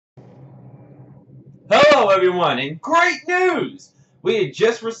Hello everyone, and great news! We had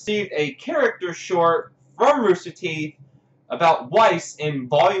just received a character short from Rooster Teeth about Weiss in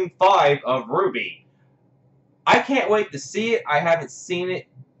Volume 5 of RWBY. I can't wait to see it. I haven't seen it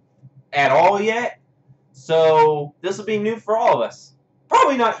at all yet, so this will be new for all of us.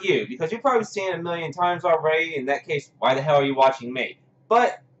 Probably not you, because you've probably seen it a million times already. In that case, why the hell are you watching me?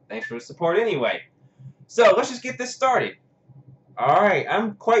 But, thanks for the support anyway. So, let's just get this started. Alright,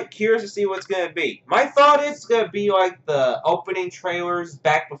 I'm quite curious to see what's going to be. My thought is it's going to be like the opening trailers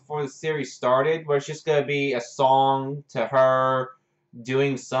back before the series started, where it's just going to be a song to her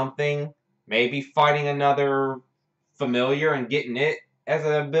doing something, maybe fighting another familiar and getting it as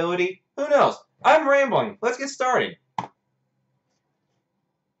an ability. Who knows? I'm rambling. Let's get started.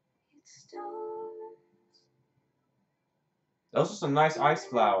 Those are some nice ice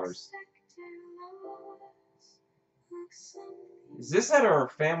flowers. Is this at her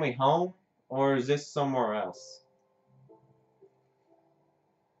family home, or is this somewhere else?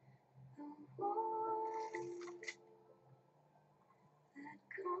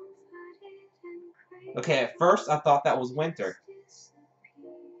 Okay, at first I thought that was winter.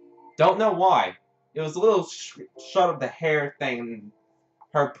 Don't know why. It was a little shot of the hair thing,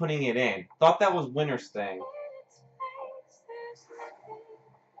 her putting it in. Thought that was winter's thing.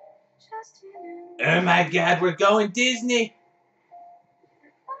 Oh my god, we're going Disney!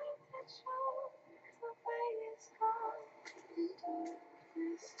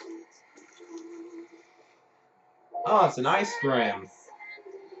 Oh, it's an ice cream.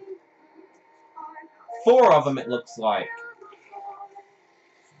 4 of them, it looks like.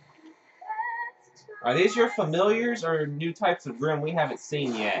 Are these your familiars or new types of Grimm we haven't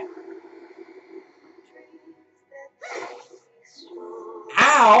seen yet?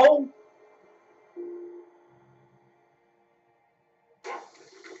 Ow!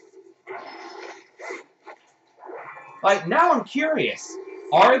 Like, now I'm curious.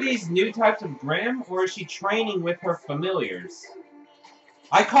 Are these new types of Grimm, or is she training with her familiars?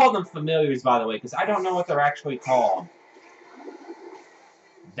 I call them familiars, by the way, because I don't know what they're actually called.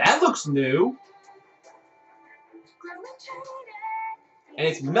 That looks new! And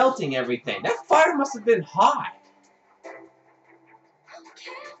it's melting everything. That fire must have been hot.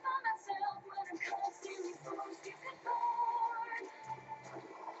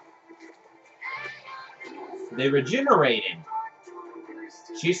 They regenerated.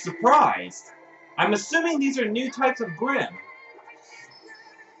 She's surprised. I'm assuming these are new types of Grimm.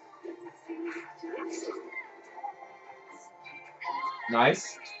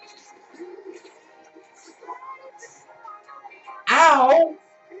 Nice. Ow!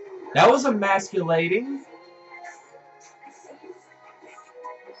 That was emasculating.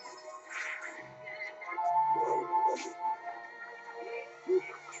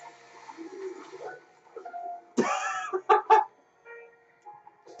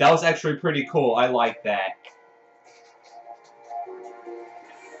 That was actually pretty cool. I like that.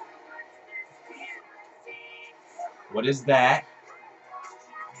 What is that?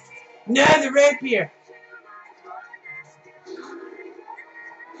 No, the rapier!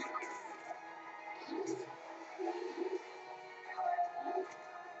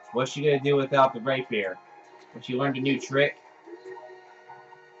 What's she gonna do without the rapier? When she learned a new trick?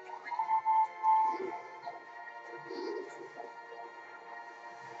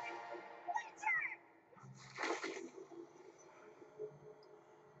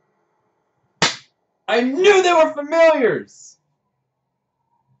 I knew they were familiars!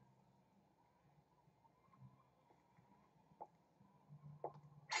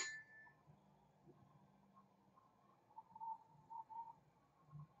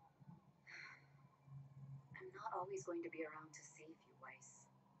 I'm not always going to be around to save you, Weiss.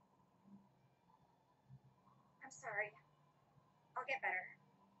 I'm sorry. I'll get better.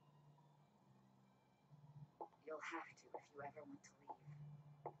 You'll have to if you ever want to leave.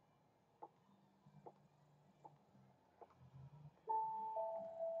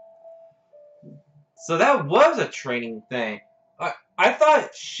 So that was a training thing. I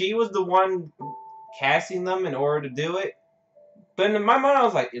thought she was the one casting them in order to do it. But in my mind I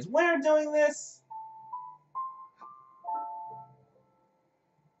was like, is Winter doing this?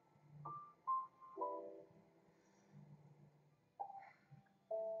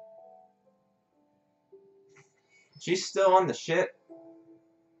 She's still on the ship.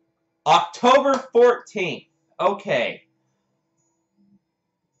 October 14th. Okay.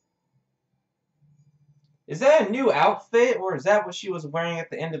 Is that a new outfit, or is that what she was wearing at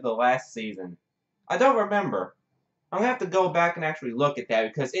the end of the last season? I don't remember. I'm going to have to go back and actually look at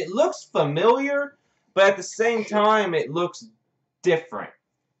that, because it looks familiar, but at the same time, it looks different.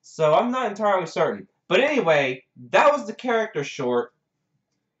 So I'm not entirely certain. But anyway, that was the character short.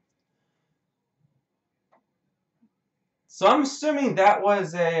 So I'm assuming that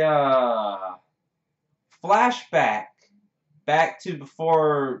was a flashback back to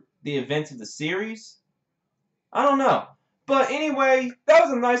before the events of the series. I don't know. But anyway, that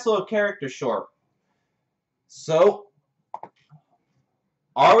was a nice little character short. So,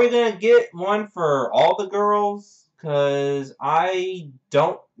 are we going to get one for all the girls? Because I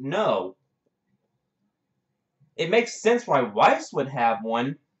don't know. It makes sense why Weiss would have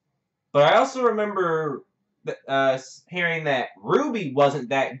one. But I also remember hearing that RWBY wasn't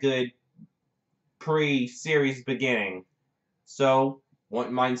that good pre-series beginning. So,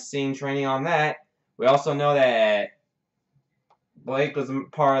 wouldn't mind seeing training on that. We also know that Blake was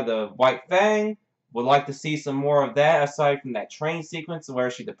part of the White Fang. Would like to see some more of that aside from that train sequence where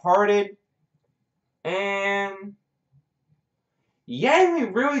she departed. And yeah, we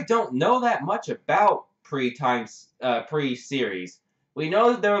really don't know that much about pre-series. We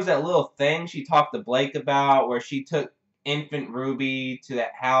know that there was that little thing she talked to Blake about where she took infant Ruby to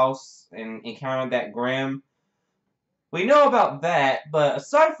that house and encountered that Grim. We know about that, but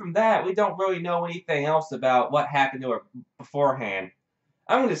aside from that, we don't really know anything else about what happened to her beforehand.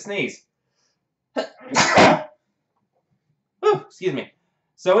 I'm going to sneeze. Excuse me.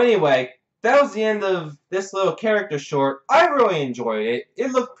 So anyway, that was the end of this little character short. I really enjoyed it.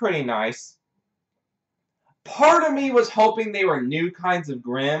 It looked pretty nice. Part of me was hoping they were new kinds of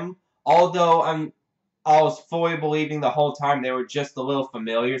Grimm, although I was fully believing the whole time they were just the little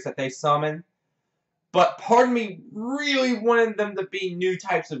familiars that they summoned. But part of me really wanted them to be new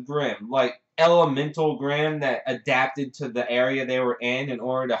types of Grimm, like elemental Grimm that adapted to the area they were in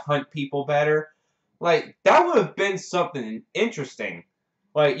order to hunt people better. Like, that would have been something interesting.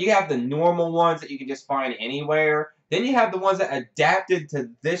 Like, you have the normal ones that you can just find anywhere. Then you have the ones that adapted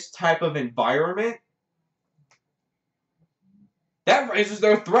to this type of environment. That raises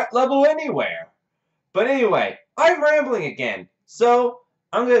their threat level anywhere. But anyway, I'm rambling again. So,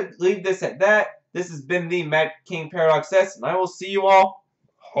 I'm going to leave this at that. This has been the Mad King Paradox S, and I will see you all,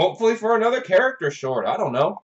 hopefully for another character short. I don't know.